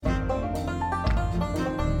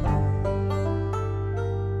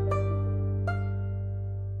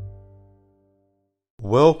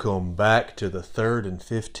Welcome back to the 3rd and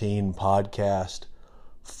 15 podcast.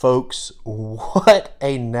 Folks, what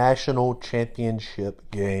a national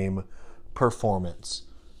championship game performance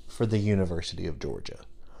for the University of Georgia.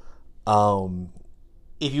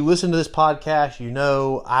 If you listen to this podcast, you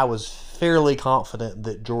know I was fairly confident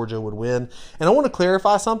that Georgia would win. And I want to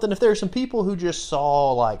clarify something. If there are some people who just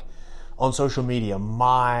saw, on social media,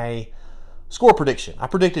 my score prediction. I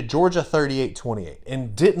predicted Georgia 38-28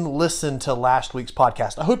 and didn't listen to last week's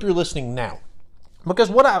podcast. I hope you're listening now. Because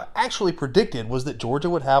what I actually predicted was that Georgia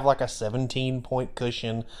would have a 17-point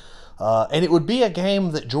cushion. And it would be a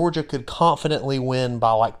game that Georgia could confidently win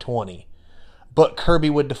by 20. But Kirby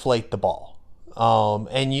would deflate the ball.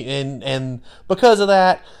 And because of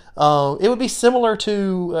that, it would be similar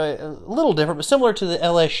to, a little different, but similar to the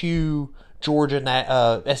LSU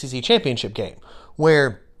Georgia SEC championship game,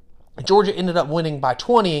 where Georgia ended up winning by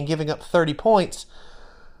 20 and giving up 30 points.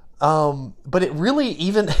 But it really,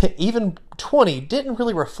 even 20 didn't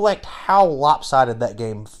really reflect how lopsided that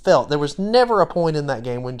game felt. There was never a point in that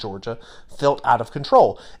game when Georgia felt out of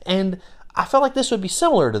control. And I felt like this would be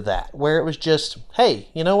similar to that, where it was just, hey,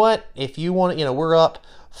 you know what? If you want to, we're up,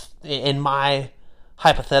 in my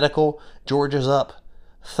hypothetical, Georgia's up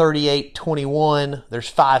 38-21. There's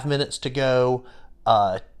 5 minutes to go.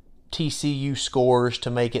 TCU scores to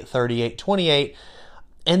make it 38-28,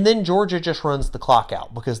 and then Georgia just runs the clock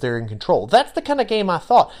out because they're in control. That's the kind of game I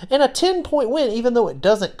thought. And a 10-point win, even though it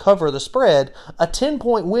doesn't cover the spread, a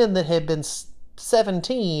 10-point win that had been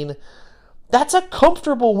 17, that's a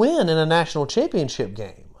comfortable win in a national championship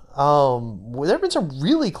game. There have been some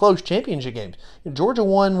really close championship games. Georgia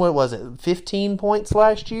won, 15 points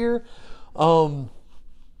last year?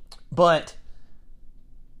 But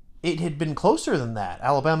it had been closer than that.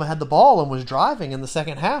 Alabama had the ball and was driving in the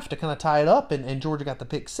second half to kind of tie it up, and Georgia got the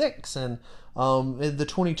pick six. And in the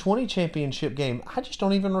 2020 championship game, I just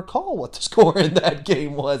don't even recall what the score in that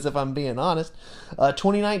game was, if I'm being honest.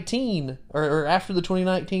 2019, or after the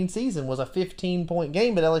 2019 season, was a 15-point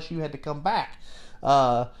game, but LSU had to come back.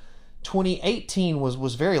 2018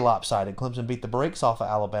 was very lopsided. Clemson beat the brakes off of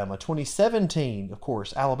Alabama. 2017, of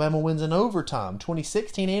course, Alabama wins in overtime.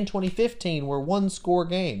 2016 and 2015 were one-score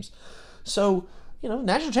games. So,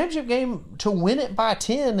 national championship game, to win it by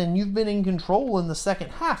 10 and you've been in control in the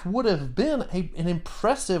second half would have been an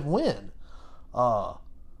impressive win. Obviously,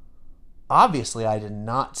 I did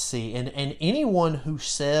not see, and anyone who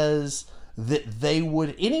says that they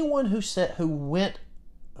would, anyone who says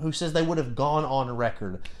they would have gone on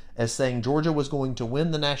record as saying Georgia was going to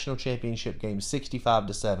win the national championship game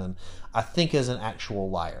 65-7, I think is an actual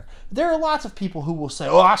liar. There are lots of people who will say,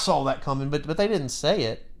 "Oh, I saw that coming," but they didn't say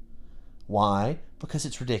it. Why? Because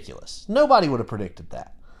it's ridiculous. Nobody would have predicted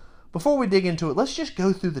that. Before we dig into it, let's just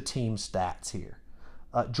go through the team stats here.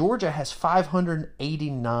 Georgia has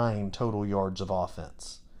 589 total yards of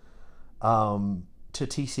offense to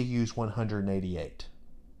TCU's 188.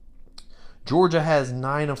 Georgia has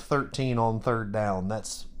 9 of 13 on third down.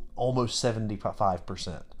 That's almost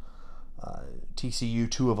 75%.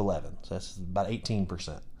 TCU 2 of 11. So that's about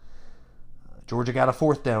 18%. Georgia got a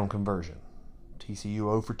fourth down conversion. TCU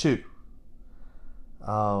 0 for 2.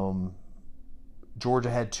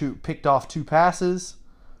 Georgia had picked off 2 passes,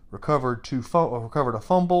 recovered a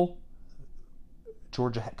fumble.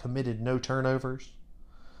 Georgia had committed no turnovers.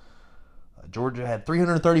 Georgia had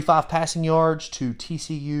 335 passing yards to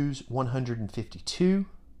TCU's 152.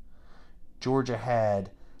 Georgia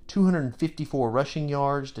had 254 rushing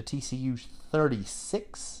yards to TCU's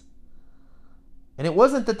 36. And it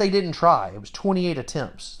wasn't that they didn't try. It was 28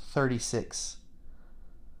 attempts, 36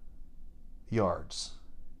 yards.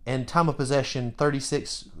 And time of possession,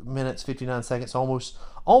 36 minutes, 59 seconds,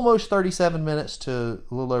 almost 37 minutes to a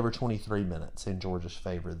little over 23 minutes in Georgia's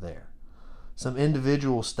favor there. Some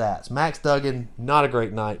individual stats. Max Duggan, not a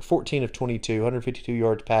great night. 14 of 22, 152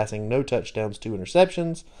 yards passing, no touchdowns, 2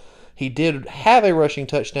 interceptions. He did have a rushing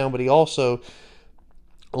touchdown, but he also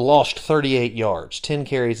lost 38 yards. 10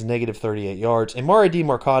 carries, negative 38 yards. And Mari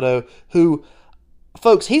DeMarcado, who,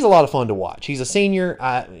 folks, he's a lot of fun to watch. He's a senior.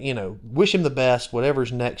 I wish him the best,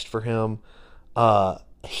 whatever's next for him.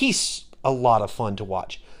 He's a lot of fun to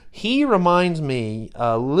watch. He reminds me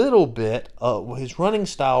a little bit, his running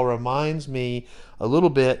style reminds me a little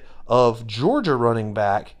bit of Georgia running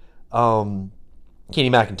back Kenny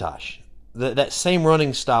McIntosh. That same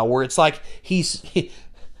running style where it's like he's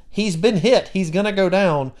been hit, he's going to go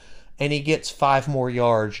down, and he gets 5 more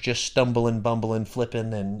yards just stumbling, bumbling,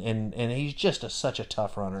 flipping, and he's just such a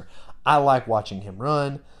tough runner. I like watching him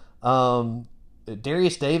run.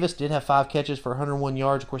 Darius Davis did have 5 catches for 101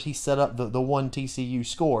 yards. Of course, he set up the one TCU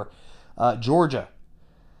score. Georgia,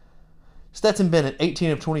 Stetson Bennett,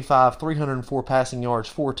 18 of 25, 304 passing yards,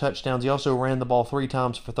 4 touchdowns. He also ran the ball 3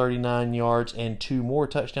 times for 39 yards and 2 more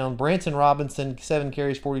touchdowns. Branson Robinson, 7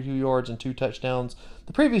 carries, 42 yards, and 2 touchdowns.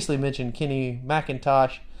 The previously mentioned Kenny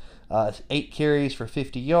McIntosh, 8 carries for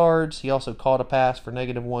 50 yards. He also caught a pass for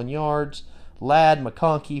 -1 yards. Ladd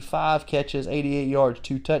McConkey, 5 catches, 88 yards,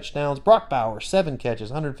 2 touchdowns. Brock Bowers, 7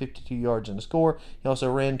 catches, 152 yards and a score. He also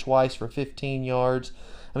ran twice for 15 yards.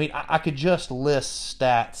 I mean, I could just list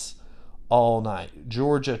stats all night.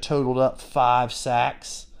 Georgia totaled up 5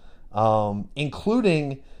 sacks,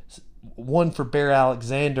 including one for Bear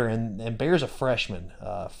Alexander, and Bear's a freshman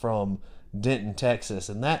from Denton, Texas.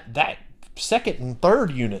 And that second and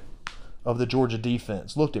third unit of the Georgia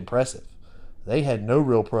defense looked impressive. They had no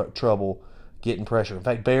real trouble getting pressure. In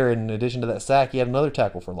fact, Bear, in addition to that sack, he had another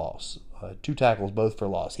tackle for loss. 2 tackles, both for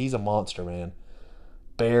loss. He's a monster, man.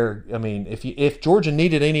 Bear, I mean, if Georgia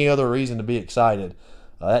needed any other reason to be excited,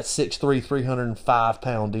 that 6'3",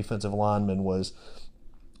 305-pound defensive lineman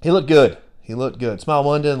he looked good. He looked good. Smile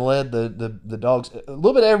London led the Dogs. A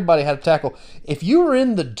little bit of everybody had a tackle. If you were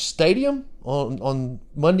in the stadium on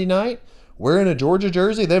Monday night wearing a Georgia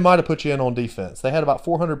jersey, they might have put you in on defense. They had about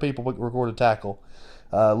 400 people record a tackle,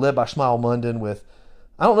 led by Smile London with,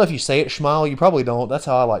 I don't know if you say it Schmile, you probably don't. That's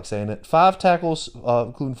how I like saying it. 5 tackles,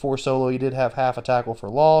 including 4 solo. He did have half a tackle for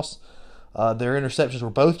loss. Their interceptions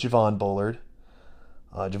were both Javon Bullard.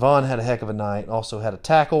 Javon had a heck of a night. Also had a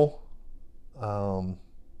tackle.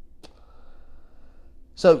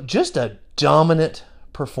 So just a dominant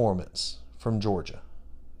performance from Georgia.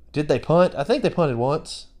 Did they punt? I think they punted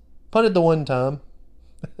once. Punted the one time.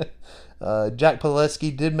 Jack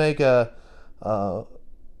Pileski did make a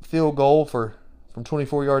field goal from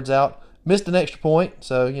 24 yards out. Missed an extra point,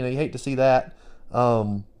 so you hate to see that.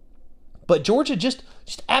 But Georgia just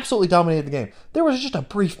absolutely dominated the game. There was just a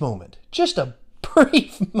brief moment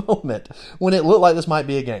when it looked like this might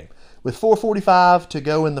be a game. With 4:45 to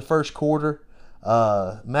go in the first quarter,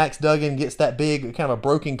 Max Duggan gets that big kind of a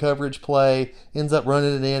broken coverage play, ends up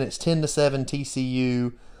running it in. It's 10-7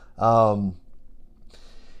 TCU.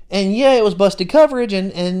 And yeah, it was busted coverage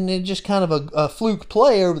and it just kind of a fluke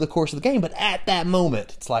play over the course of the game. But at that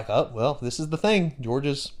moment, it's like, oh, well, this is the thing.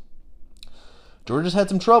 Georgia's had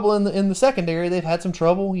some trouble in the secondary. They've had some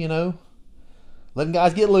trouble, letting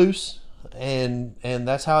guys get loose. And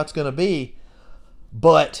that's how it's going to be.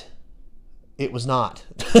 But it was not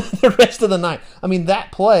the rest of the night. I mean,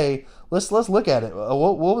 that play, let's look at it.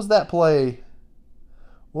 What was that play?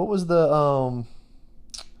 What was the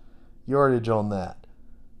yardage on that?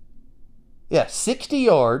 Yeah, 60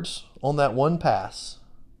 yards on that one pass.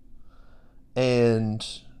 And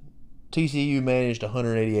TCU managed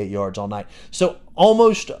 188 yards all night. So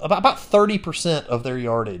almost about 30% of their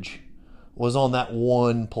yardage was on that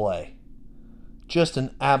one play. Just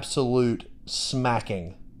an absolute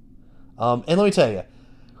smacking. And let me tell you,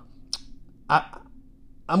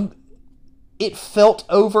 it felt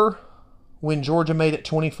over when Georgia made it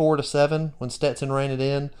 24-7 when Stetson ran it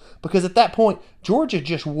in, because at that point Georgia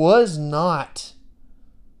just was not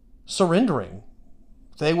surrendering.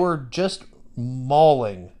 They were just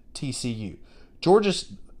mauling TCU.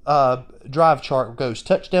 Georgia's drive chart goes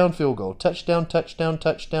touchdown, field goal, touchdown, touchdown,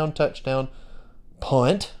 touchdown, touchdown,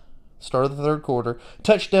 punt, start of the third quarter,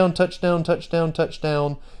 touchdown, touchdown, touchdown,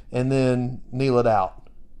 touchdown, and then kneel it out.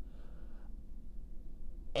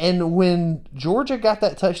 And when Georgia got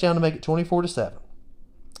that touchdown to make it 24-7,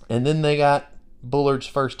 and then they got Bullard's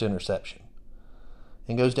first interception,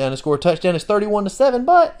 and goes down and score a touchdown, it's 31-7.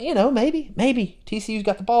 But maybe TCU's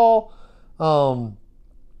got the ball. How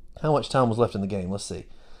much time was left in the game? Let's see,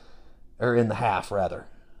 or in the half rather.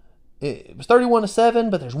 It was 31-7,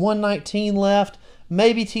 but there's 1:19 left.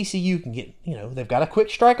 Maybe TCU can get, they've got a quick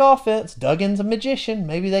strike offense. Duggan's a magician.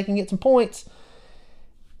 Maybe they can get some points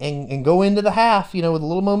and go into the half, with a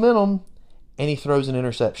little momentum, and he throws an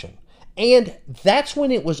interception. And that's when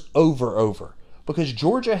it was over, because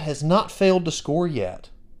Georgia has not failed to score yet.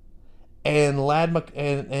 And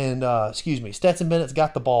Stetson Bennett's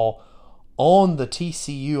got the ball on the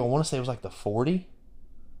TCU. I want to say it was like the 40.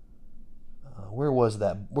 Where was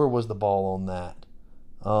that? Where was the ball on that?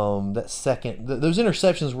 That second, those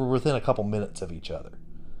interceptions were within a couple minutes of each other.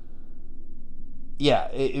 Yeah,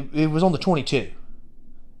 it was on the 22.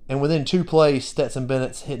 And within 2 plays, Stetson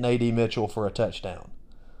Bennett's hitting A.D. Mitchell for a touchdown.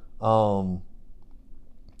 And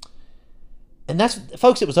that's,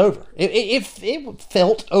 folks, it was over. It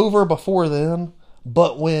felt over before then,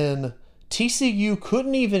 but when TCU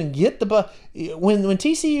couldn't even get the ball, when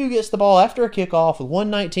TCU gets the ball after a kickoff with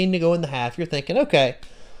 1:19 to go in the half, you're thinking, okay,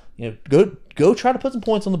 go try to put some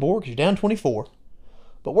points on the board because you're down 24.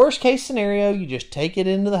 But worst case scenario, you just take it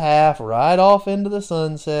into the half, right off into the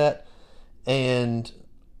sunset, and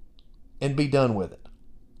be done with it.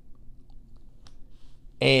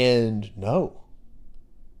 And no.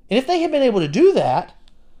 And if they had been able to do that,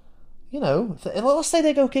 let's say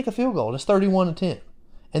they go kick a field goal and it's 31-10,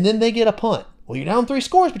 and then they get a punt. Well, you're down 3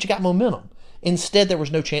 scores, but you got momentum. Instead, there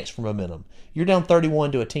was no chance for momentum. You're down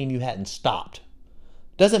 31 to a team you hadn't stopped.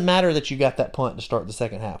 Doesn't matter that you got that punt to start the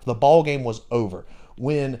second half. The ball game was over.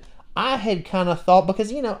 When I had kind of thought,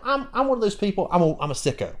 because I'm one of those people. I'm a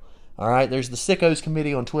sicko. All right, there's the sickos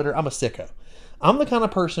committee on Twitter. I'm a sicko. I'm the kind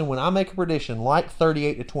of person, when I make a prediction like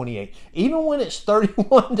 38-28, even when it's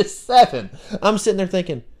 31-7, I'm sitting there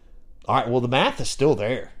thinking, all right, well, the math is still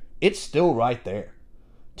there. It's still right there.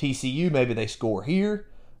 TCU, maybe they score here.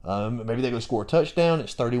 Maybe they go score a touchdown.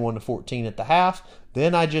 It's 31-14 at the half.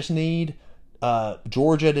 Then I just need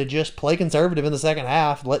Georgia to just play conservative in the second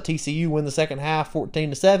half. Let TCU win the second half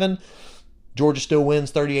 14-7. Georgia still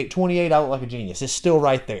wins 38-28. I look like a genius. It's still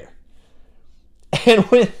right there. And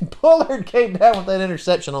when Bullard came down with that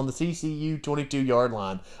interception on the TCU 22-yard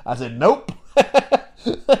line, I said, nope.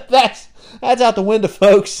 That's out the window,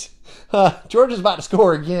 folks. Georgia's about to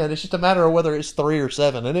score again. It's just a matter of whether it's 3 or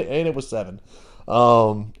 7, and it was 7.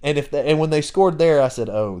 And when they scored there, I said,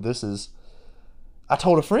 "Oh, this is." I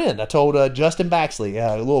told a friend. I told Justin Baxley,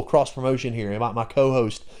 a little cross promotion here, my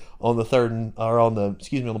co-host on the on the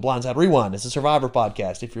Blindside Rewind. It's a Survivor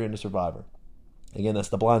podcast. If you're into Survivor, again, that's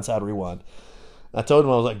the Blindside Rewind. I told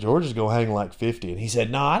him, I was like, Georgia's gonna hang like 50, and he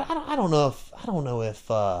said, "No, I don't know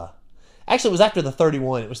if." Actually, it was after the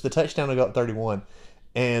 31. It was the touchdown to go up 31,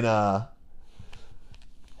 and I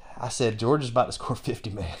said, Georgia's about to score 50,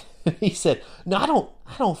 man. He said, "No, I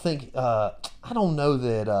don't think. I don't know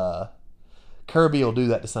that Kirby will do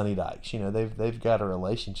that to Sonny Dykes. They've got a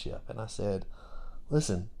relationship." And I said,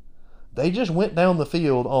 "Listen, they just went down the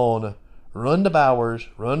field on run to Bowers,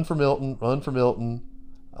 run for Milton,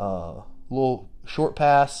 little short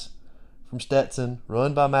pass from Stetson,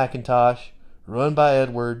 run by McIntosh, run by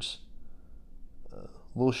Edwards,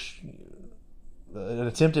 an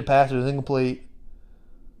attempted pass that was incomplete.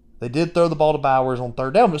 They did throw the ball to Bowers on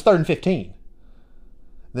third down, but it was 3rd and 15.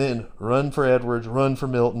 Then run for Edwards, run for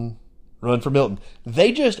Milton.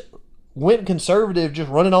 They just went conservative,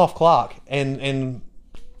 just running off clock, and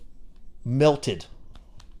melted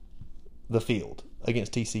the field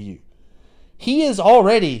against TCU. He is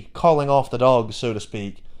already calling off the dogs, so to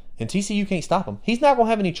speak, and TCU can't stop him. He's not going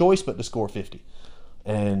to have any choice but to score 50.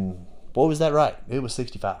 And boy, was that right. It was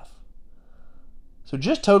 65. So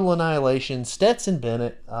just total annihilation. Stetson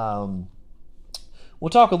Bennett. We'll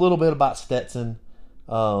talk a little bit about Stetson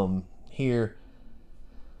here.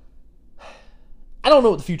 I don't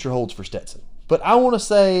know what the future holds for Stetson, but I want to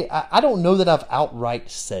say I don't know that I've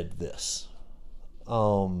outright said this.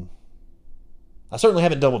 I certainly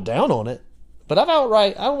haven't doubled down on it, but I don't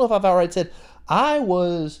know if I've outright said I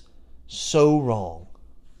was so wrong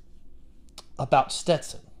about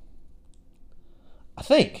Stetson. I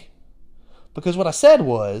think. Because what I said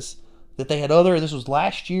was that they had this was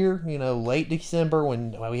last year, late December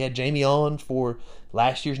when we had Jamie on for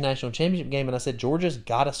last year's national championship game, and I said, Georgia's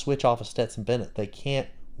got to switch off of Stetson Bennett. They can't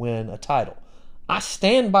win a title. I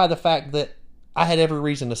stand by the fact that I had every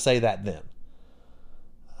reason to say that then.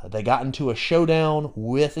 They got into a showdown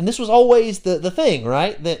and this was always the thing,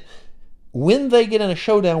 right? That when they get in a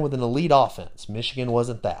showdown with an elite offense, Michigan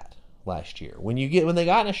wasn't that last year. When they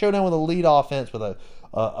got in a showdown with an elite offense with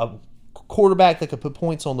a quarterback that could put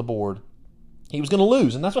points on the board, he was going to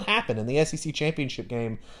lose, and that's what happened in the SEC championship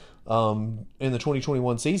game in the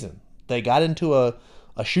 2021 season. They got into a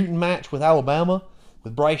shooting match with Alabama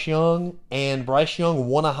with Bryce Young, and Bryce Young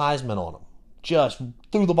won a Heisman on him. Just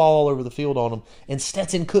threw the ball all over the field on him, and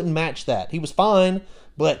Stetson couldn't match that. He was fine,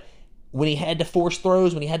 but when he had to force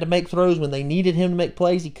throws, when he had to make throws, when they needed him to make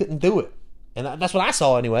plays, he couldn't do it. And that's what I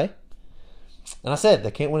saw anyway. And I said,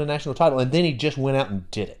 they can't win a national title, and then he just went out and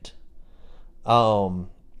did it. And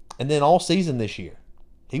then all season this year,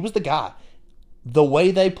 he was the guy. The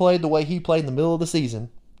way they played, the way he played in the middle of the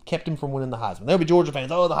season, kept him from winning the Heisman. There'll be Georgia fans,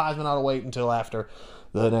 the Heisman ought to wait until after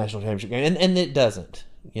the national championship game. And it doesn't.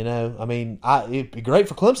 It'd be great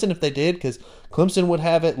for Clemson if they did, because Clemson would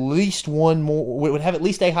have at least one more, would have at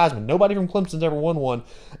least a Heisman. Nobody from Clemson's ever won one.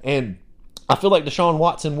 And I feel like Deshaun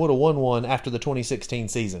Watson would have won one after the 2016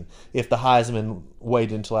 season if the Heisman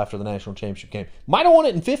waited until after the national championship game. Might have won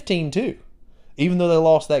it in 15 too, even though they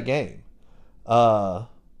lost that game.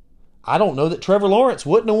 I don't know that Trevor Lawrence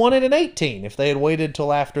wouldn't have won it in 18 if they had waited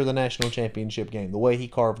till after the national championship game, the way he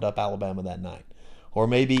carved up Alabama that night. Or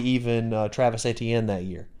maybe even Travis Etienne that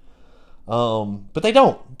year. But they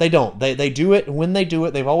don't. They don't. They do it, and when they do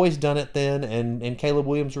it, they've always done it then, and Caleb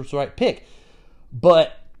Williams was the right pick.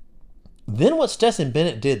 But then what Stetson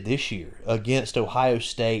Bennett did this year against Ohio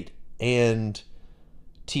State and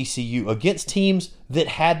TCU, against teams that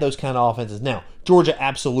had those kind of offenses. Now, Georgia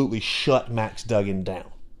absolutely shut Max Duggan down.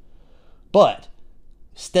 But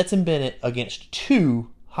Stetson Bennett against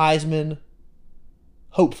two Heisman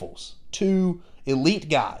hopefuls, two elite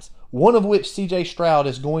guys, one of which CJ Stroud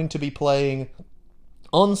is going to be playing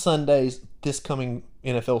on Sundays this coming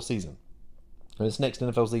NFL season, or this next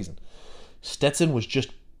NFL season. Stetson was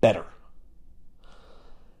just better.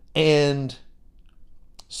 And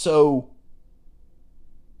so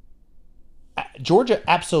Georgia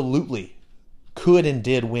absolutely could and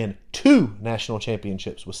did win 2 national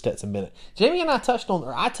championships with Stetson Bennett. Jamie and I touched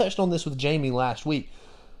on this with Jamie last week.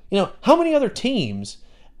 You know, how many other teams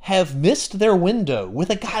have missed their window with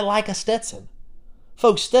a guy like a Stetson?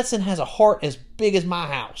 Folks, Stetson has a heart as big as my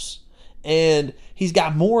house. And he's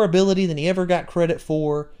got more ability than he ever got credit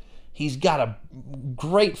for. He's got a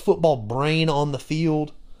great football brain on the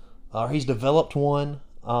field. He's developed one.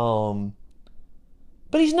 But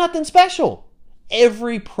he's nothing special.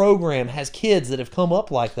 Every program has kids that have come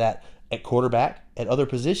up like that at quarterback, at other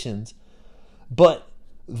positions. But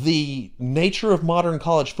the nature of modern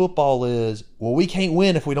college football is, well, we can't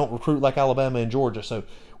win if we don't recruit like Alabama and Georgia. So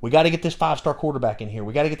we got to get this 5-star quarterback in here.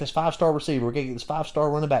 We got to get this 5-star receiver. We got to get this 5-star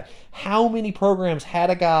running back. How many programs had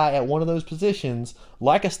a guy at one of those positions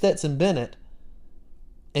like a Stetson Bennett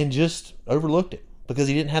and just overlooked it because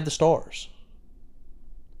he didn't have the stars?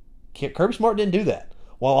 Kirby Smart didn't do that.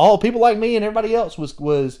 While all people like me and everybody else was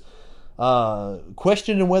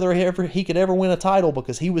questioning whether he could ever win a title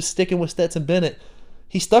because he was sticking with Stetson Bennett,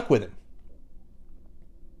 he stuck with him.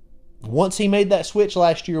 Once he made that switch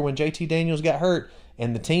last year when JT Daniels got hurt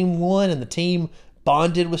and the team won and the team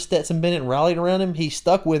bonded with Stetson Bennett and rallied around him, he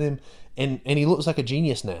stuck with him and he looks like a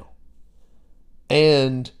genius now.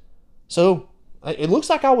 And so it looks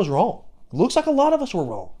like I was wrong. It looks like a lot of us were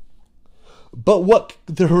wrong. But what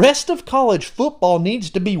the rest of college football needs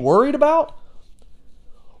to be worried about,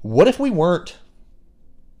 what if we weren't?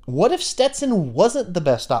 What if Stetson wasn't the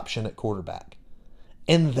best option at quarterback?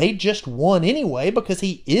 And they just won anyway because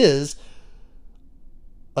he is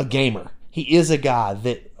a gamer. He is a guy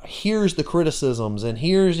that hears the criticisms and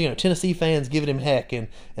hears, Tennessee fans giving him heck and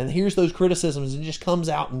hears those criticisms and just comes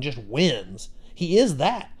out and just wins. He is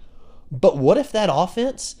that. But what if that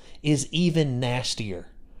offense is even nastier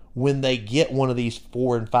when they get one of these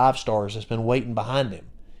 4 and 5 stars that's been waiting behind him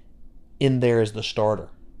in there as the starter?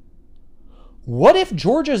 What if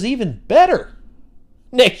Georgia's even better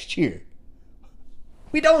next year?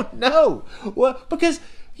 We don't know. Well, because,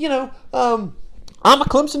 I'm a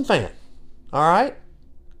Clemson fan. All right?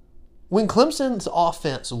 When Clemson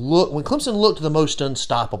looked the most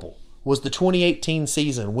unstoppable was the 2018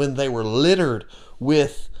 season when they were littered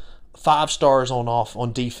with 5 stars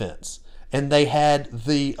on defense. And they had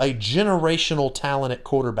a generational talent at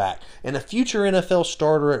quarterback and a future NFL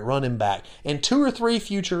starter at running back and 2 or 3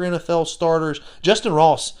 future NFL starters. Justin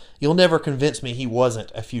Ross, you'll never convince me he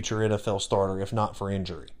wasn't a future NFL starter if not for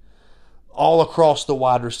injury. All across the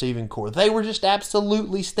wide receiving core. They were just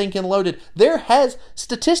absolutely stinking loaded.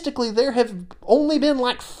 Statistically, there have only been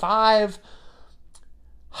like 5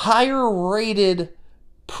 higher rated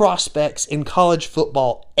prospects in college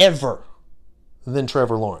football ever than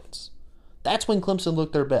Trevor Lawrence. That's when Clemson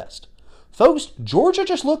looked their best. Folks, Georgia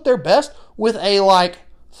just looked their best with a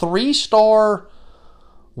 3-star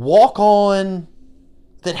walk-on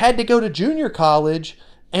that had to go to junior college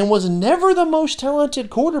and was never the most talented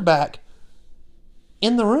quarterback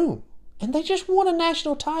in the room. And they just won a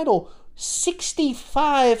national title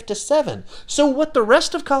 65-7. So what the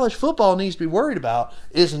rest of college football needs to be worried about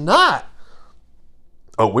is not,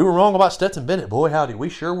 oh, we were wrong about Stetson Bennett. Boy, howdy, we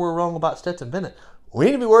sure were wrong about Stetson Bennett. We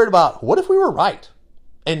need to be worried about, what if we were right?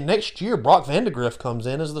 And next year, Brock Vandagriff comes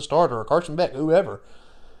in as the starter, or Carson Beck, whoever.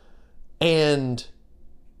 And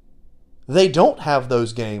they don't have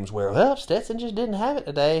those games where, well, Stetson just didn't have it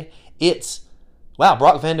today. It's, wow,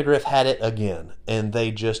 Brock Vandagriff had it again. And they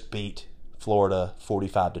just beat Florida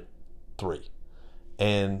 45-3.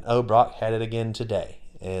 And, oh, Brock had it again today.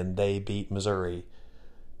 And they beat Missouri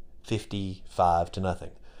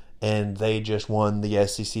 55-0. And they just won the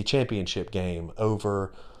SEC championship game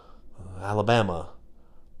over Alabama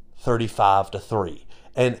 35-3.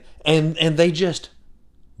 And they just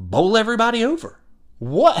bowl everybody over.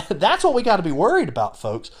 That's what we got to be worried about,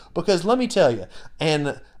 folks. Because let me tell you,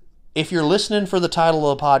 and if you're listening for the title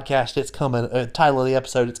of the podcast, it's coming. Title of the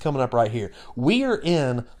episode, it's coming up right here. We are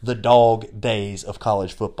in the dog days of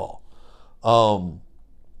college football.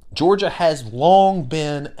 Georgia has long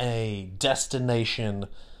been a destination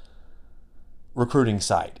recruiting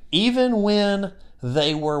site. Even when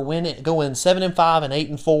they were going 7-5 and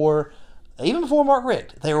 8-4, even before Mark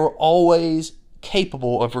Richt, they were always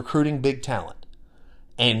capable of recruiting big talent.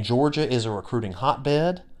 And Georgia is a recruiting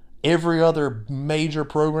hotbed. Every other major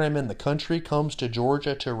program in the country comes to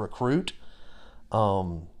Georgia to recruit.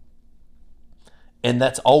 And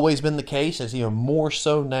that's always been the case. As even more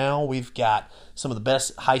so now, we've got some of the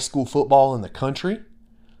best high school football in the country.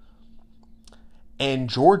 And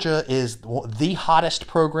Georgia is the hottest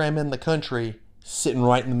program in the country, sitting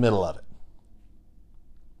right in the middle of it.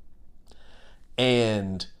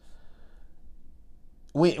 And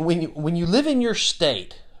when you live in your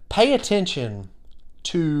state, pay attention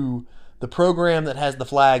to the program that has the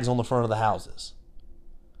flags on the front of the houses.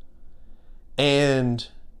 And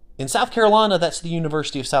in South Carolina, that's the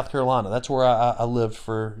University of South Carolina. That's where I lived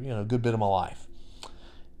for a good bit of my life.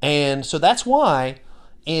 And so that's why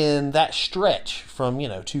in that stretch from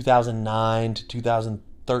 2009 to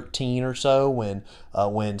 2013 or so,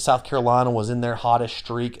 when South Carolina was in their hottest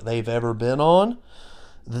streak they've ever been on,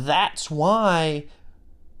 that's why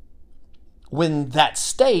when that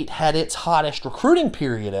state had its hottest recruiting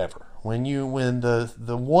period ever, when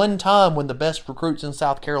the one time when the best recruits in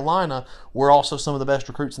South Carolina were also some of the best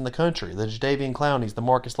recruits in the country, the Jadeveon Clowneys, the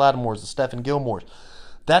Marcus Lattimores, the Stephen Gilmores,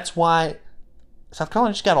 that's why South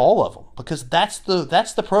Carolina just got all of them, because that's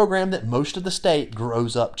the program that most of the state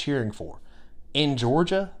grows up cheering for. In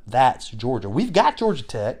Georgia, that's Georgia. We've got Georgia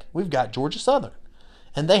Tech, we've got Georgia Southern,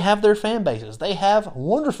 and they have their fan bases. They have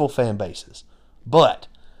wonderful fan bases, but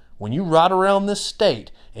when you ride around this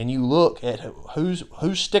state and you look at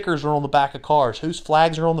whose stickers are on the back of cars, whose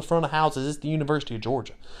flags are on the front of houses, it's the University of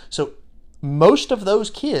Georgia. So most of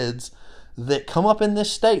those kids that come up in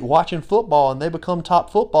this state watching football and they become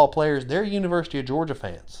top football players, they're University of Georgia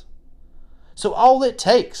fans. So all it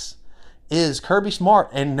takes is Kirby Smart,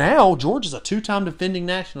 and now Georgia's a two-time defending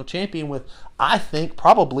national champion with, I think,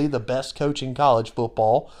 probably the best coach in college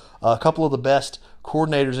football, a couple of the best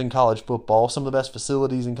coordinators in college football, some of the best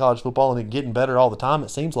facilities in college football, and it's getting better all the time, it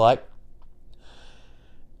seems like.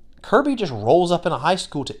 Kirby just rolls up in a high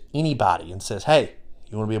school to anybody and says, hey,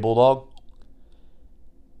 you want to be a Bulldog?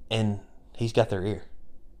 And he's got their ear.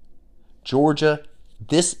 Georgia,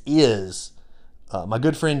 this is my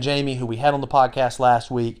good friend Jamie, who we had on the podcast last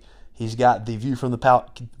week. He's got the View from the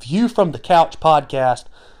Couch podcast.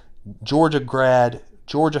 Georgia grad,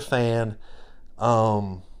 Georgia fan.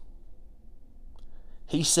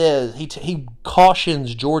 He says he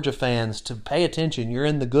cautions Georgia fans to pay attention. You're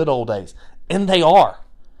in the good old days, and they are,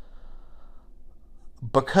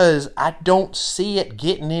 because I don't see it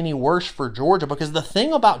getting any worse for Georgia. Because the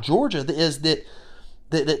thing about Georgia is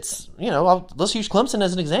that's let's use Clemson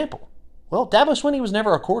as an example. Well, Dabo Swinney was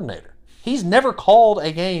never a coordinator. He's never called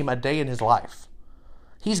a game a day in his life.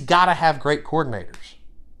 He's got to have great coordinators.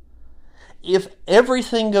 If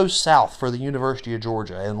everything goes south for the University of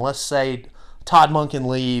Georgia, and let's say Todd Monken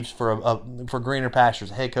leaves for greener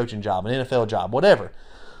pastures, a head coaching job, an NFL job, whatever.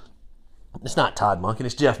 It's not Todd Monken,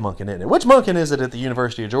 it's Jeff Monken, isn't it? Which Monken is it at the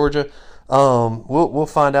University of Georgia? We'll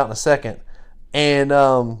find out in a second. And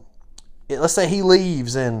let's say he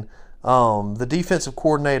leaves, and the defensive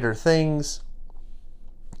coordinator, things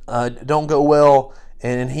don't go well,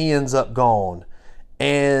 and he ends up gone.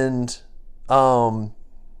 And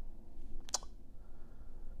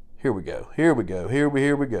here we go.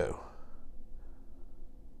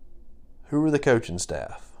 Who are the coaching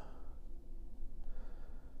staff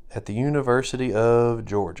at the University of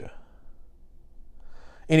Georgia?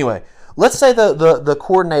 Anyway, let's say the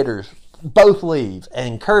coordinators both leave,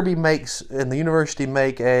 and Kirby and the university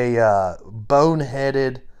make a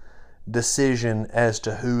boneheaded decision as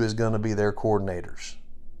to who is going to be their coordinators.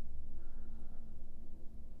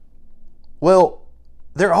 Well,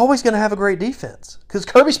 they're always going to have a great defense, because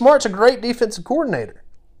Kirby Smart's a great defensive coordinator.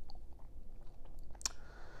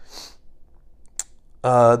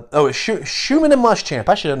 It's Schumann and Muschamp.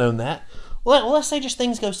 I should have known that. Well, let's say just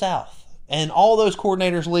things go south, and all those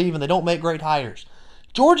coordinators leave, and they don't make great hires.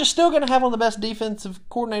 Georgia's still going to have one of the best defensive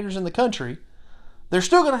coordinators in the country. They're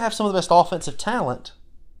still going to have some of the best offensive talent,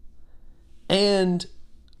 and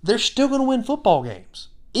they're still going to win football games.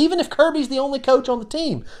 Even if Kirby's the only coach on the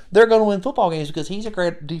team, they're going to win football games because he's a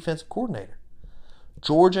great defensive coordinator.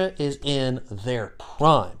 Georgia is in their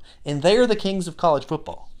prime, and they are the kings of college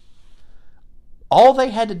football. All they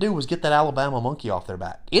had to do was get that Alabama monkey off their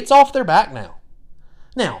back. It's off their back now.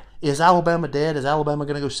 Now, is Alabama dead? Is Alabama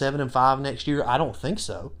going to go 7-5 next year? I don't think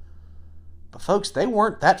so. But folks, they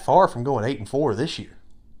weren't that far from going 8-4 this year.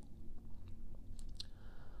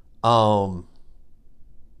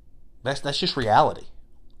 That's just reality.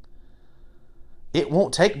 It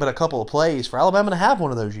won't take but a couple of plays for Alabama to have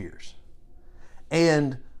one of those years.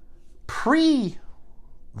 And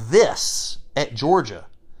this at Georgia,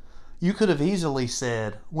 you could have easily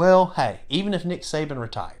said, well, hey, even if Nick Saban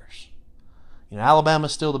retires,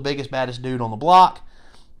 Alabama's still the biggest, baddest dude on the block,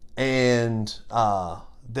 and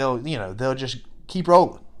they'll just keep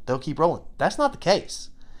rolling. They'll keep rolling. That's not the case.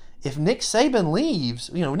 If Nick Saban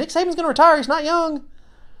leaves, Nick Saban's going to retire. He's not young.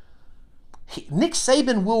 Nick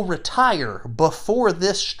Saban will retire before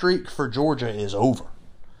this streak for Georgia is over.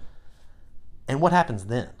 And what happens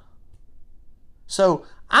then? So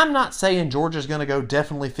I'm not saying Georgia's going to go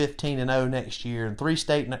definitely 15-0 next year and 3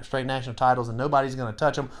 straight national titles and nobody's going to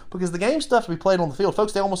touch them, because the game stuff to be played on the field.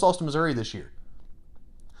 Folks, they almost lost to Missouri this year.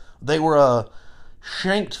 They were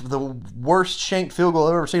the worst shanked field goal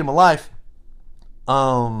I've ever seen in my life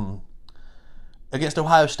against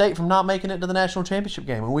Ohio State from not making it to the national championship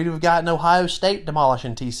game. And we'd have gotten Ohio State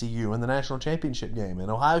demolishing TCU in the national championship game.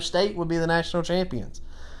 And Ohio State would be the national champions.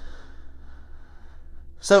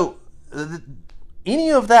 So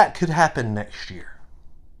any of that could happen next year.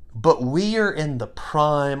 But we are in the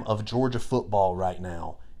prime of Georgia football right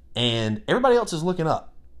now. And everybody else is looking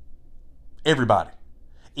up. Everybody.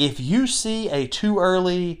 If you see a too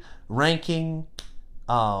early ranking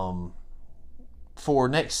for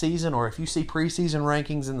next season, or if you see preseason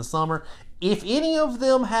rankings in the summer, if any of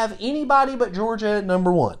them have anybody but Georgia at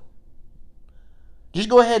number 1, just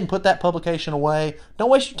go ahead and put that publication away. Don't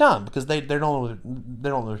waste your time, because they don't know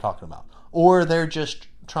what they're talking about, or they're just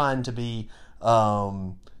trying to be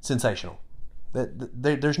sensational.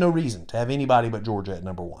 There's no reason to have anybody but Georgia at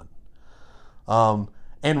number 1.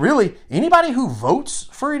 And really, anybody who votes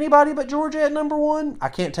for anybody but Georgia at number 1, I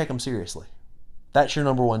can't take them seriously. That's your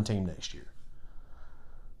number 1 team next year.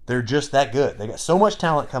 They're just that good. They got so much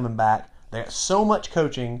talent coming back. They got so much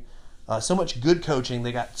coaching, so much good coaching.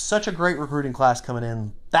 They got such a great recruiting class coming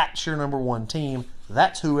in. That's your number 1 team.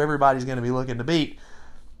 That's who everybody's going to be looking to beat.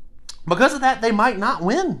 Because of that, they might not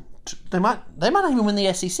win. They might not even win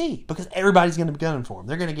the SEC, because everybody's going to be gunning for them.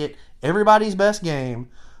 They're going to get everybody's best game.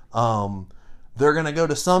 They're going to go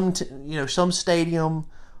to some stadium,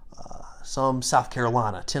 some South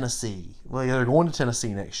Carolina, Tennessee. Well, they're going to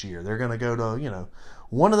Tennessee next year. They're going to go to,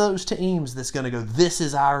 one of those teams that's going to go, this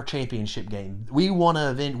is our championship game. We want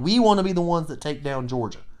to be the ones that take down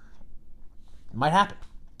Georgia. It might happen.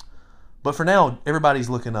 But for now, everybody's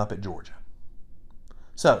looking up at Georgia.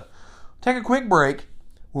 So, take a quick break.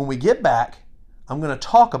 When we get back, I'm going to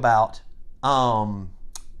talk about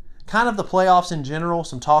kind of the playoffs in general,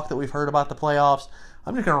 some talk that we've heard about the playoffs.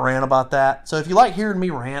 I'm just going to rant about that. So if you like hearing me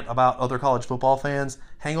rant about other college football fans,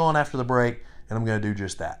 hang on after the break, and I'm going to do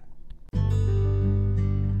just that.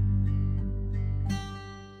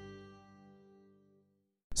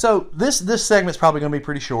 So this segment's probably going to be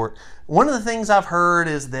pretty short. One of the things I've heard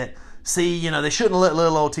is that, they shouldn't let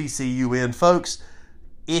little old TCU in. Folks,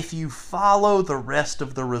 if you follow the rest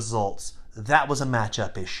of the results, that was a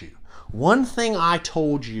matchup issue. One thing I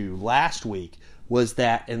told you last week was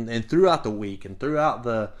that, and throughout the week, and throughout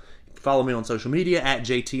follow me on social media at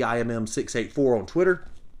JTIMM684 on Twitter.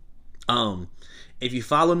 If you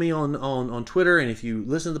follow me on Twitter, and if you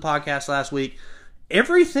listened to the podcast last week,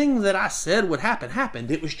 everything that I said would happen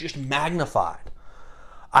happened. It was just magnified.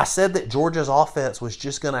 I said that Georgia's offense was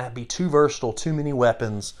just going to be too versatile, too many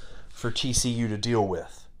weapons for TCU to deal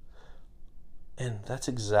with. And that's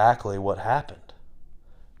exactly what happened.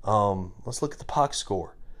 Let's look at the box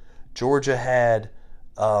score. Georgia had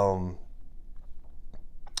 1,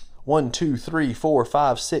 2, 3, 4,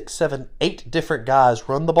 5, 6, 7, 8 different guys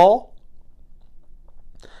run the ball.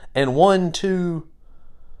 And 1, 2,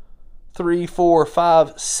 3, 4,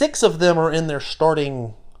 5, 6 of them are in their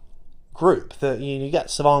starting group. You got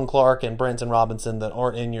Savon Clark and Branson Robinson that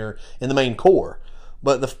aren't in the main core.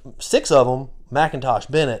 But the 6 of them, McIntosh,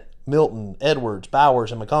 Bennett, Milton, Edwards,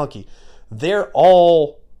 Bowers, and McConkey, they're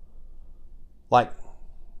all like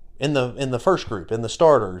in the first group, in the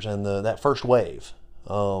starters, and that first wave,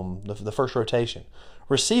 the first rotation.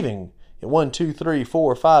 Receiving, 1, 2, 3,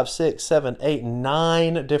 4, 5, 6, 7, 8,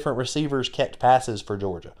 9 different receivers kept passes for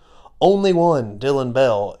Georgia. Only one, Dylan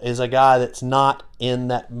Bell, is a guy that's not in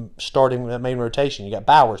that main rotation. You got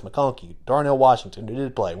Bowers, McConkey, Darnell Washington, who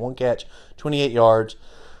did play. 1 catch, 28 yards.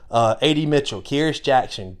 A.D. Mitchell, Kyrus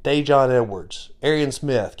Jackson, Dajon Edwards, Arian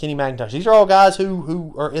Smith, Kenny McIntosh. These are all guys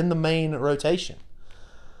who are in the main rotation.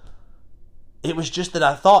 It was just that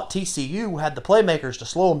I thought TCU had the playmakers to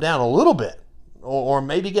slow them down a little bit, or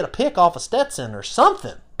maybe get a pick off of Stetson or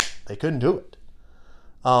something. They couldn't do it.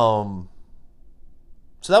 So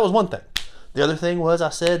that was one thing. The other thing was I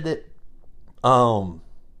said that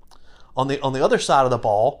on the other side of the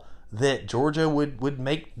ball that Georgia would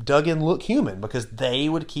make Duggan look human because they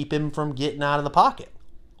would keep him from getting out of the pocket.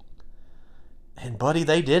 And buddy,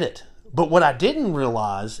 they did it. But what I didn't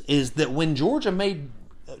realize is that when Georgia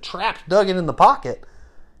trapped Duggan in the pocket,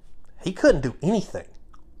 he couldn't do anything.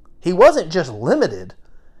 He wasn't just limited.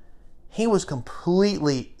 He was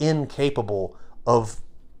completely incapable of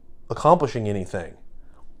accomplishing anything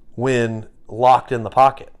when locked in the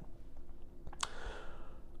pocket.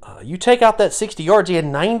 You take out that 60 yards, he had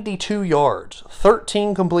 92 yards,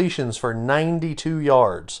 13 completions for 92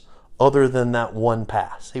 yards other than that one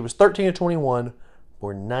pass. He was 13 of 21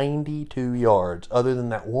 for 92 yards other than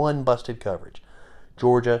that one busted coverage.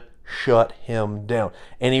 Georgia shut him down.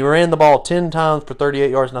 And he ran the ball 10 times for 38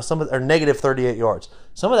 yards. Now, or negative 38 yards.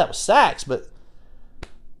 Some of that was sacks, but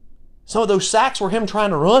some of those sacks were him trying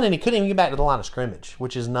to run, and he couldn't even get back to the line of scrimmage,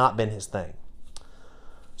 which has not been his thing.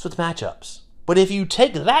 So it's matchups. But if you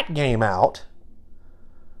take that game out,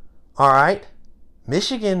 all right,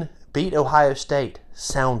 Michigan beat Ohio State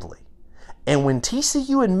soundly. And when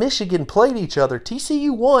TCU and Michigan played each other,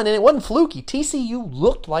 TCU won, and it wasn't fluky. TCU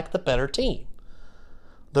looked like the better team.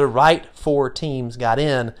 The right four teams got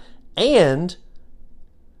in, and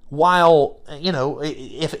while,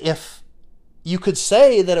 if you could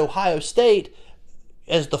say that Ohio State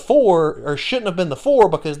as the four, or shouldn't have been the four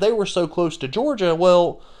because they were so close to Georgia,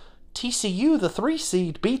 well, TCU, the 3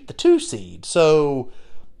 seed, beat the 2 seed. So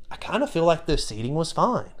I kind of feel like the seeding was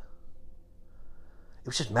fine. It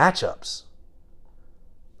was just matchups.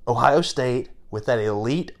 Ohio State with that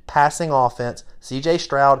elite passing offense. CJ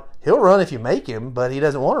Stroud, he'll run if you make him, but he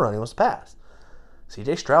doesn't want to run. He wants to pass.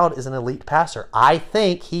 CJ Stroud is an elite passer. I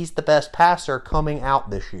think he's the best passer coming out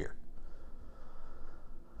this year.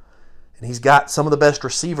 And he's got some of the best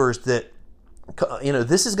receivers that,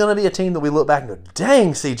 this is going to be a team that we look back and go,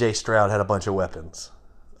 dang, CJ Stroud had a bunch of weapons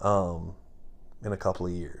in a couple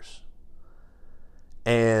of years.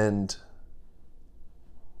 And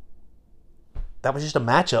that was just a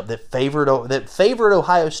matchup that favored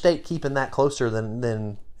Ohio State keeping that closer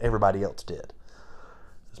than everybody else did.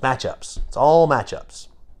 It's matchups. It's all matchups.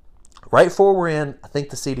 Right before we're in, I think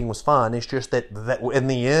the seeding was fine. It's just that in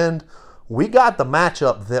the end, we got the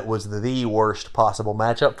matchup that was the worst possible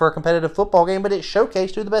matchup for a competitive football game, but it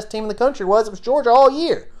showcased who the best team in the country was. It was Georgia all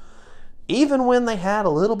year. Even when they had a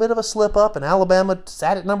little bit of a slip up and Alabama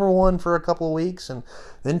sat at number 1 for a couple of weeks, and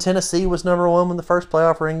then Tennessee was number 1 when the first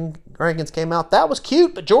playoff rankings came out. That was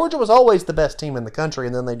cute, but Georgia was always the best team in the country,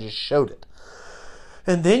 and then they just showed it.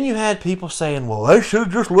 And then you had people saying, well, they should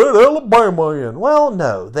have just let Alabama in. Well,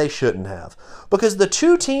 no, they shouldn't have. Because the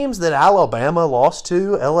 2 teams that Alabama lost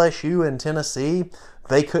to, LSU and Tennessee,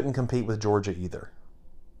 they couldn't compete with Georgia either.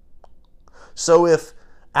 So if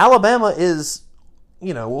Alabama is,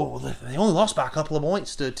 they only lost by a couple of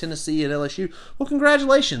points to Tennessee and LSU, well,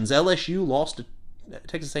 congratulations. LSU lost to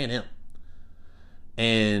Texas A&M.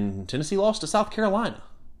 And Tennessee lost to South Carolina.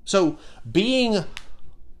 So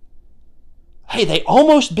they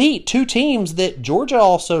almost beat 2 teams that Georgia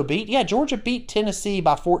also beat. Yeah, Georgia beat Tennessee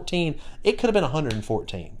by 14. It could have been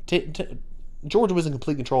 114. Georgia was in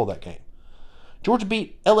complete control of that game. Georgia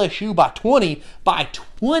beat LSU by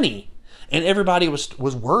 20. And everybody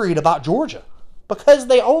was worried about Georgia because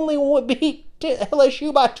they only beat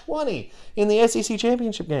LSU by 20 in the SEC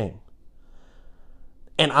championship game.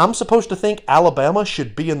 And I'm supposed to think Alabama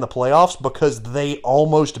should be in the playoffs because they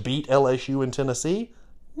almost beat LSU and Tennessee?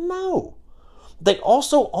 No. They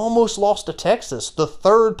also almost lost to Texas, the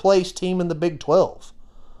 3rd place team in the Big 12.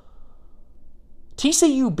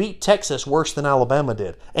 TCU beat Texas worse than Alabama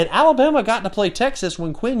did. And Alabama got to play Texas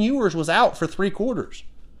when Quinn Ewers was out for 3 quarters.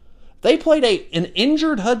 They played an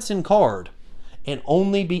injured Hudson Card and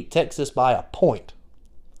only beat Texas by a point.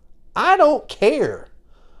 I don't care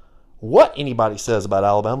what anybody says about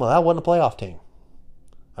Alabama. That wasn't a playoff team.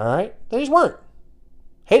 All right? They just weren't.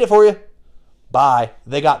 Hate it for you. Bye.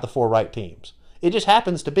 They got the 4 right teams. It just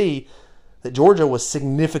happens to be that Georgia was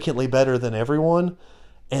significantly better than everyone,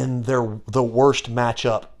 and the worst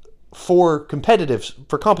matchup for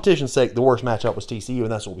competition's sake, the worst matchup was TCU,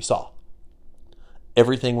 and that's what we saw.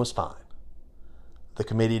 Everything was fine. The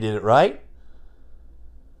committee did it right.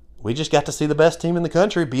 We just got to see the best team in the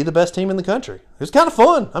country be the best team in the country. It was kind of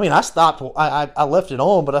fun. I mean, I left it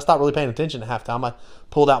on, but I stopped really paying attention at halftime. I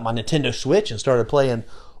pulled out my Nintendo Switch and started playing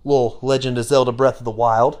little Legend of Zelda Breath of the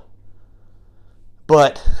Wild.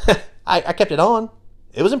 But I kept it on.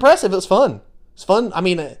 It was impressive. It was fun. It's fun. I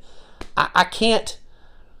mean, I can't.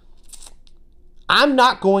 I'm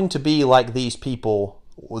not going to be like these people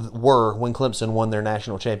were when Clemson won their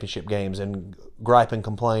national championship games and gripe and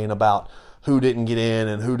complain about who didn't get in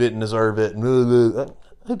and who didn't deserve it. And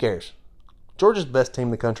who cares? Georgia's the best team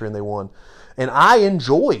in the country, and they won. And I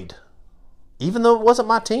enjoyed, even though it wasn't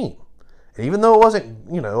my team, and even though it wasn't,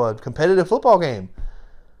 a competitive football game,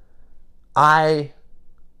 I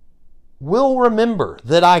will remember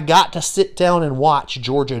that I got to sit down and watch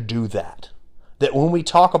Georgia do that. That when we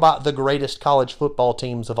talk about the greatest college football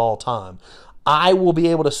teams of all time, I will be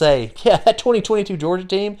able to say, yeah, that 2022 Georgia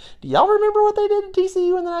team, do y'all remember what they did to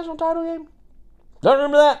TCU in the national title game? Don't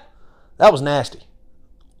remember that? That was nasty.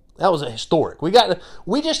 That was a historic. We can't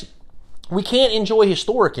enjoy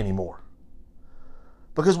historic anymore.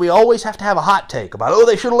 Because we always have to have a hot take about,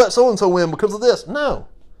 they should have let so-and-so win because of this. No.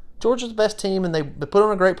 Georgia's the best team, and they put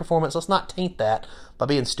on a great performance. Let's not taint that by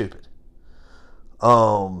being stupid.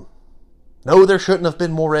 No, there shouldn't have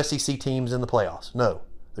been more SEC teams in the playoffs. No,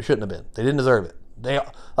 there shouldn't have been. They didn't deserve it.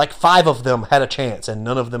 Like 5 of them had a chance, and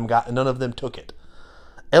none of them took it.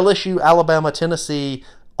 LSU, Alabama, Tennessee,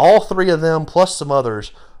 all 3 of them plus some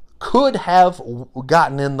others could have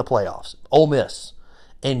gotten in the playoffs. Ole Miss,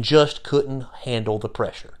 and just couldn't handle the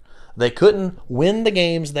pressure. They couldn't win the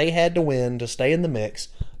games they had to win to stay in the mix.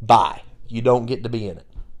 Bye. You don't get to be in it.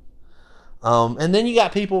 And then you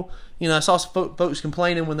got people, I saw some folks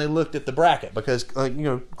complaining when they looked at the bracket because,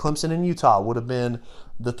 Clemson and Utah would have been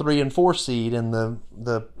the 3 and 4 seed in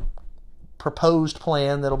the proposed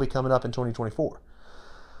plan that'll be coming up in 2024.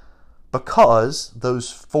 Because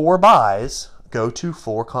those 4 byes go to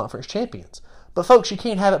 4 conference champions. But folks, you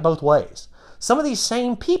can't have it both ways. Some of these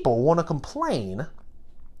same people want to complain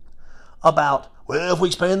about, if we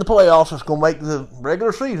expand the playoffs, it's going to make the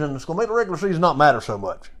regular season not matter so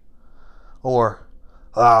much. Or,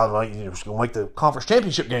 it's going to make the conference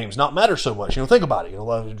championship games not matter so much. Think about it.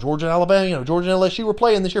 Georgia and Alabama, Georgia and LSU were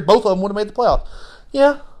playing this year. Both of them would have made the playoffs.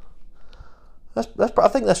 Yeah, I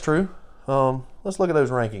think that's true. Let's look at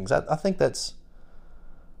those rankings. I think that's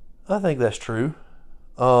true.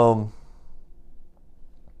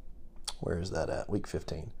 Where is that at? Week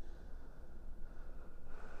 15.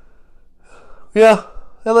 Yeah,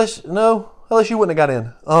 LSU wouldn't have got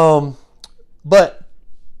in. But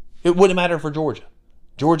it wouldn't matter for Georgia.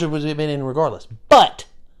 Georgia would have been in regardless. But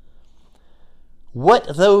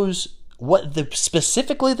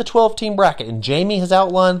specifically the 12-team bracket, and Jamie has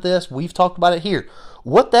outlined this, we've talked about it here.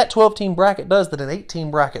 What that 12-team bracket does that an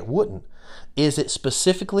 8-team bracket wouldn't is it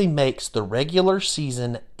specifically makes the regular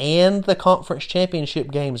season and the conference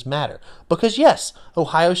championship games matter. Because yes,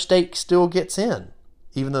 Ohio State still gets in,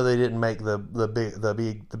 even though they didn't make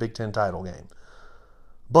the Big Ten title game.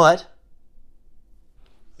 But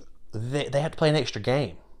they have to play an extra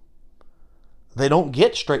game. They don't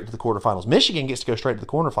get straight to the quarterfinals. Michigan gets to go straight to the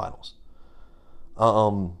quarterfinals.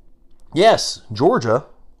 Yes, Georgia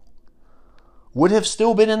would have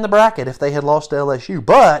still been in the bracket if they had lost to LSU,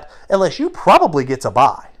 but LSU probably gets a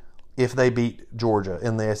bye if they beat Georgia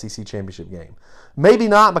in the SEC championship game. Maybe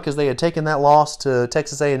not because they had taken that loss to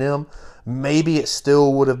Texas A&M. Maybe it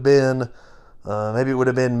still would have been,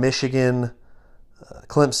 Michigan,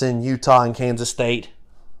 Clemson, Utah, and Kansas State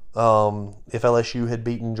if LSU had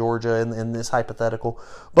beaten Georgia in this hypothetical.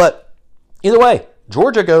 But either way,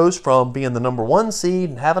 Georgia goes from being the number 1 seed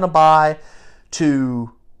and having a bye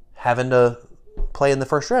to having to play in the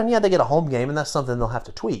first round. Yeah, they get a home game, and that's something they'll have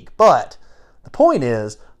to tweak. But the point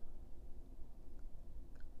is,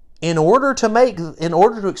 in order to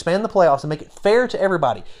expand the playoffs and make it fair to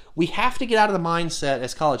everybody, we have to get out of the mindset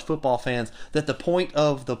as college football fans that the point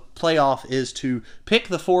of the playoff is to pick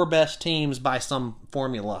the 4 best teams by some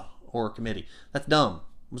formula or committee. That's dumb.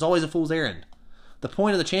 It was always a fool's errand. The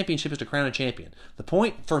point of the championship is to crown a champion. The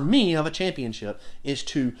point, for me, of a championship is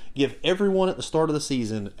to give everyone at the start of the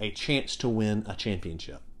season a chance to win a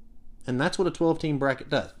championship. And that's what a 12-team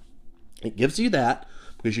bracket does. It gives you that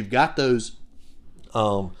because you've got those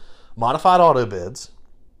modified auto bids.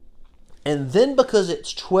 And then because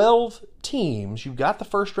it's 12 teams, you've got the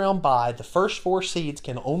first round bye. The first 4 seeds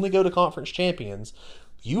can only go to conference champions.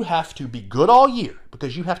 You have to be good all year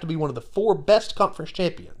because you have to be one of the 4 best conference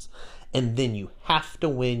champions. And then you have to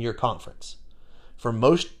win your conference. For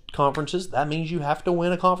most conferences, that means you have to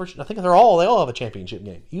win a conference. I think they all have a championship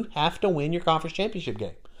game. You have to win your conference championship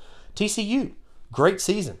game. TCU, great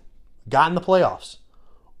season. Got in the playoffs.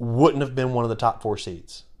 Wouldn't have been one of the top 4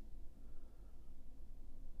 seeds.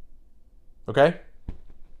 Okay?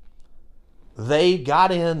 They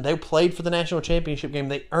got in. They played for the national championship game.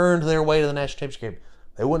 They earned their way to the national championship game.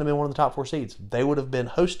 They wouldn't have been one of the top 4 seeds. They would have been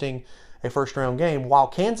hosting a first-round game, while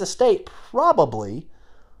Kansas State probably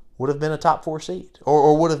would have been a top 4 seed.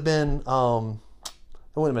 Or would have been, they wouldn't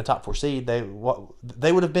have been a top 4 seed. They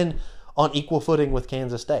would have been on equal footing with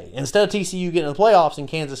Kansas State. Instead of TCU getting in the playoffs and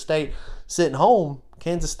Kansas State sitting home,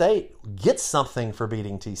 Kansas State gets something for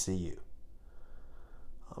beating TCU.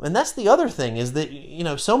 And that's the other thing is that,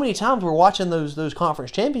 so many times we're watching those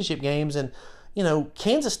conference championship games, and,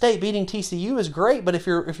 Kansas State beating TCU is great, but if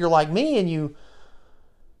you're like me and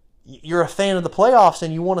you're a fan of the playoffs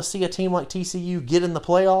and you want to see a team like TCU get in the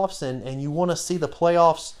playoffs, and you want to see the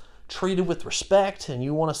playoffs treated with respect, and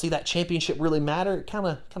you want to see that championship really matter, it kind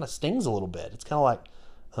of stings a little bit. It's kind of like,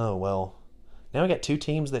 oh, well, now we got two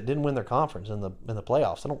teams that didn't win their conference in the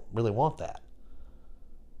playoffs. I don't really want that.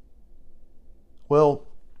 Well,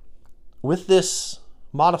 with this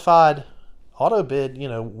modified auto bid,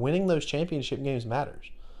 winning those championship games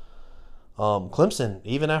matters. Clemson,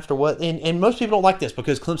 even after what, and most people don't like this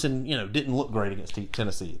because Clemson, didn't look great against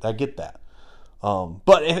Tennessee. I get that.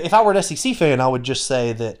 But if I were an SEC fan, I would just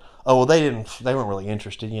say that, they weren't really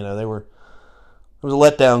interested. It was a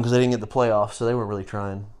letdown because they didn't get the playoffs, so they weren't really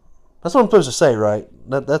trying. That's what I'm supposed to say, right?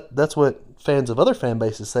 That's what fans of other fan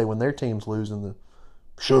bases say when their teams lose in the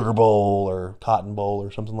Sugar Bowl or Cotton Bowl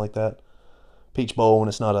or something like that. Peach Bowl when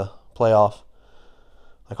it's not a playoff,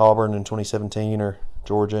 like Auburn in 2017 or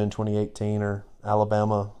Georgia in 2018 or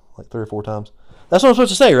Alabama like 3 or 4 times. That's what I'm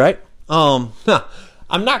supposed to say, right? I'm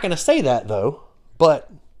not going to say that, though,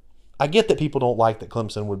 but I get that people don't like that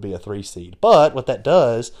Clemson would be a 3 seed. But what that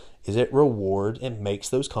does is it rewards and makes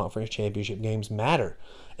those conference championship games matter.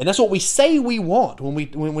 And that's what we say we want.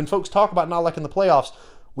 When folks talk about not liking the playoffs,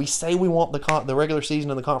 we say we want the regular season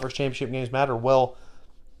and the conference championship games matter. Well,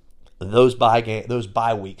 those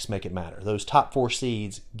bye weeks make it matter. Those top 4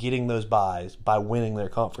 seeds getting those byes by winning their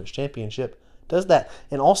conference championship does that.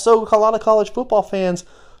 And also, a lot of college football fans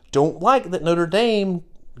don't like that Notre Dame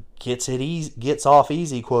gets off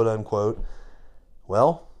easy, quote unquote.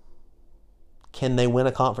 Well, can they win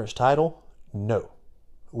a conference title? No.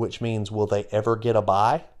 Which means, will they ever get a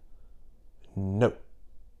bye? No.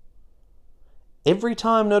 Every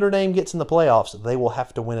time Notre Dame gets in the playoffs, they will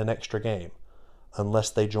have to win an extra game unless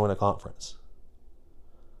they join a conference.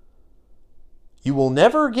 You will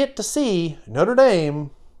never get to see Notre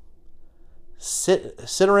Dame sit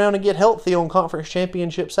around and get healthy on Conference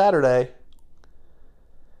Championship Saturday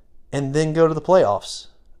and then go to the playoffs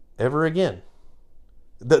ever again.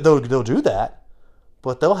 They'll do that,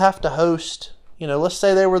 but they'll have to host, let's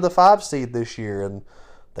say they were the 5 seed this year and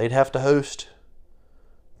they'd have to host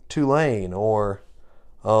Tulane or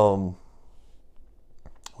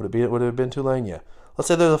would it have been Tulane? Yeah. Let's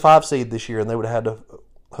say they're the 5 seed this year and they would have had to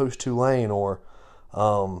host Tulane, or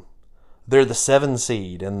they're the 7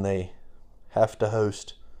 seed and they have to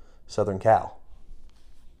host Southern Cal.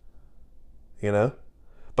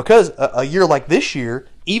 Because a year like this year,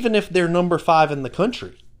 even if they're number 5 in the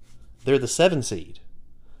country, they're the 7 seed.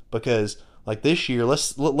 Because like this year,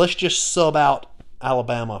 let's just sub out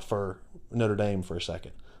Alabama for Notre Dame for a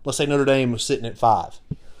second. Let's say Notre Dame was sitting at 5.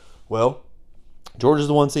 Well, Georgia's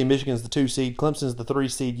the 1 seed, Michigan's the 2 seed, Clemson's the 3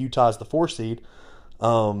 seed, Utah's the 4 seed.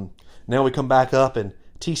 Now we come back up and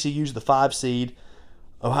TCU's the 5 seed,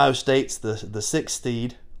 Ohio State's the 6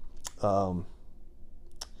 seed,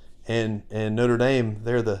 and Notre Dame,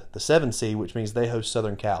 they're the 7 seed, which means they host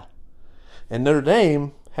Southern Cal. And Notre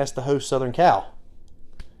Dame has to host Southern Cal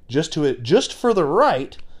just for the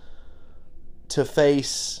right to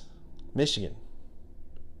face Michigan.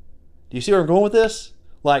 Do you see where I'm going with this?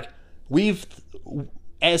 Like,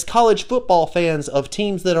 as college football fans of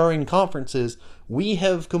teams that are in conferences, we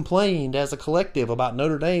have complained as a collective about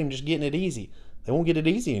Notre Dame just getting it easy. They won't get it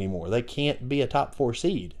easy anymore. They can't be a top 4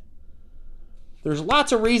 seed. There's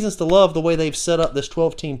lots of reasons to love the way they've set up this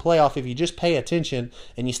 12-team playoff if you just pay attention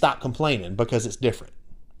and you stop complaining, because it's different.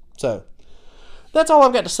 So, that's all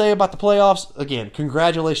I've got to say about the playoffs. Again,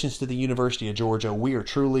 congratulations to the University of Georgia. We are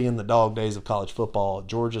truly in the dog days of college football.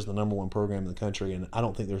 Georgia's the number 1 program in the country, and I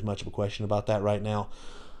don't think there's much of a question about that right now.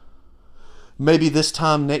 Maybe this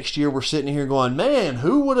time next year we're sitting here going, man,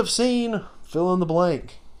 who would have seen fill in the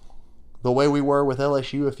blank the way we were with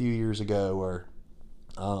LSU a few years ago, or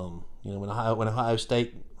when Ohio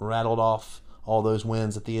State rattled off all those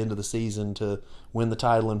wins at the end of the season to win the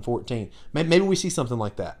title in 2014. Maybe we see something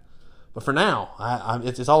like that. But for now,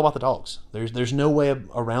 it's all about the dogs. There's no way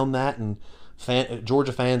around that, and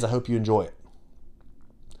Georgia fans, I hope you enjoy it.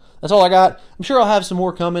 That's all I got. I'm sure I'll have some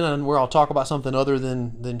more coming on where I'll talk about something other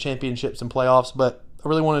than championships and playoffs, but I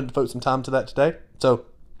really wanted to devote some time to that today. So,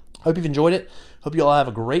 hope you've enjoyed it. Hope you all have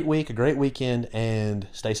a great week, a great weekend, and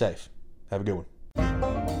stay safe. Have a good one.